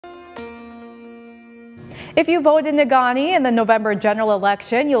If you vote in Negaunee in the November general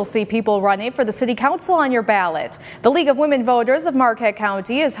election, you'll see people running for the city council on your ballot. The League of Women Voters of Marquette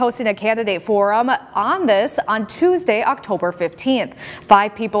County is hosting a candidate forum on Tuesday, October 15th.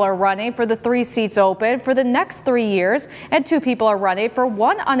 5 people are running for the 3 seats open for the next 3 years, and 2 people are running for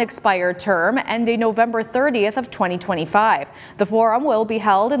 1 unexpired term ending November 30th of 2025. The forum will be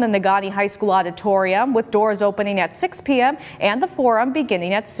held in the Negaunee High School auditorium with doors opening at 6 p.m. and the forum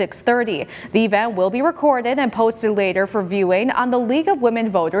beginning at 6:30. The event will be recorded and posted later for viewing on the League of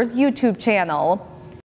Women Voters YouTube channel.